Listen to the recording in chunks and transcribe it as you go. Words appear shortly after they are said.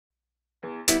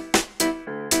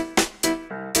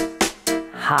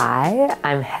Hi,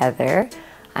 I'm Heather.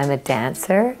 I'm a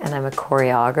dancer and I'm a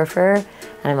choreographer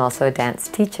and I'm also a dance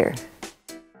teacher.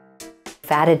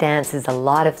 Fata Dance is a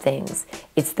lot of things.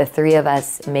 It's the three of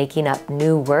us making up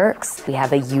new works. We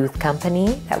have a youth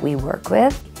company that we work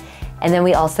with, and then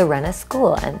we also run a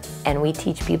school, and we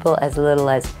teach people as little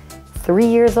as 3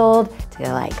 years old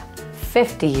to like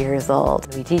 50 years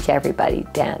old. We teach everybody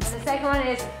dance. The second one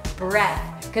is breath,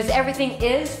 because everything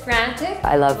is frantic.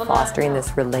 I love fostering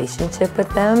this relationship with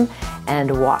them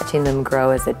and watching them grow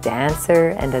as a dancer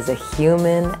and as a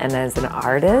human and as an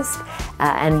artist,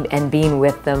 and being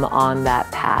with them on that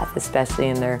path, especially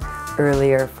in their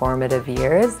earlier formative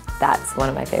years. That's one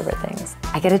of my favorite things.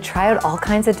 I get to try out all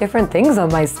kinds of different things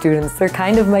on my students. They're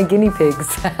kind of my guinea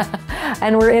pigs.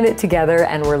 And we're in it together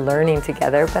and we're learning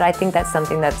together, but I think that's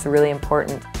something that's really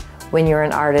important when you're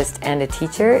an artist and a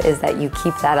teacher, is that you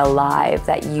keep that alive,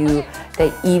 that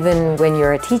even when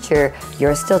you're a teacher,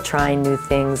 you're still trying new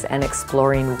things and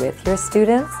exploring with your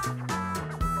students.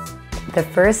 The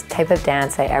first type of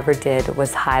dance I ever did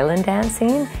was Highland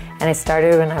dancing, and I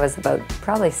started when I was about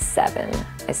probably 7.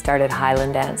 I started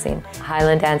Highland dancing.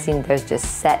 Highland dancing, there's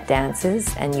just set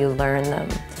dances and you learn them.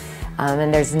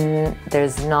 And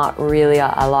there's not really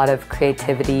a lot of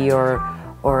creativity or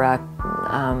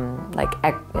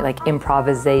like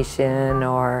improvisation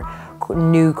or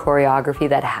new choreography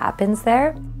that happens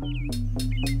there.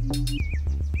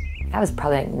 I was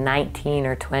probably like 19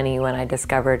 or 20 when I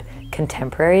discovered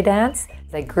contemporary dance.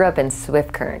 I grew up in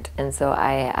Swift Current, and so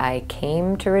I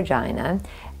came to Regina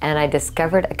and I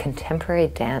discovered a contemporary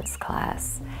dance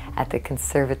class at the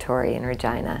conservatory in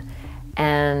Regina.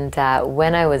 And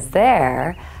when I was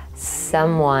there,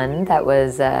 someone that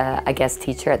was a guest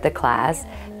teacher at the class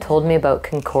told me about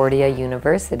Concordia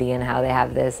University and how they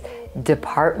have this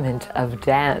department of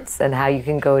dance and how you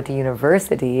can go to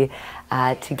university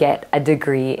to get a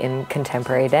degree in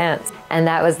contemporary dance. And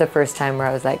that was the first time where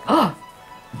I was like, oh,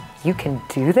 you can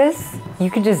do this?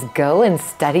 You can just go and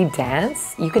study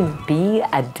dance? You can be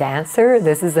a dancer?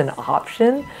 This is an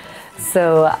option?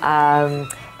 So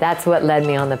that's what led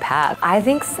me on the path. I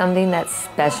think something that's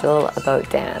special about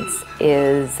dance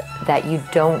is that you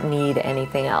don't need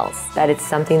anything else, that it's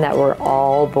something that we're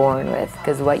all born with,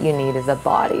 because what you need is a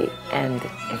body, and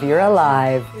if you're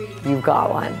alive, you've got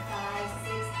one.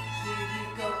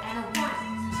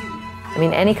 I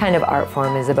mean, any kind of art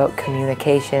form is about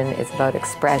communication, it's about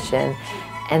expression,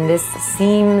 and this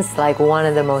seems like one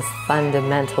of the most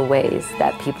fundamental ways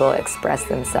that people express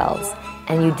themselves.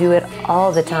 And you do it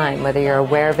all the time, whether you're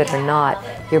aware of it or not.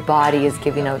 Your body is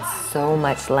giving out so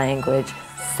much language,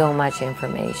 so much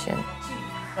information.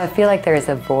 I feel like there is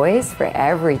a voice for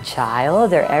every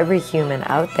child or every human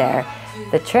out there.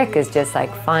 The trick is just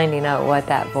like finding out what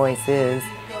that voice is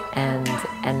and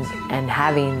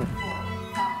having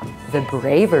the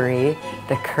bravery,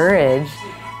 the courage,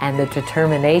 and the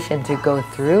determination to go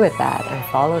through with that and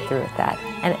follow through with that.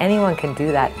 And anyone can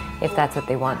do that if that's what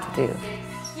they want to do.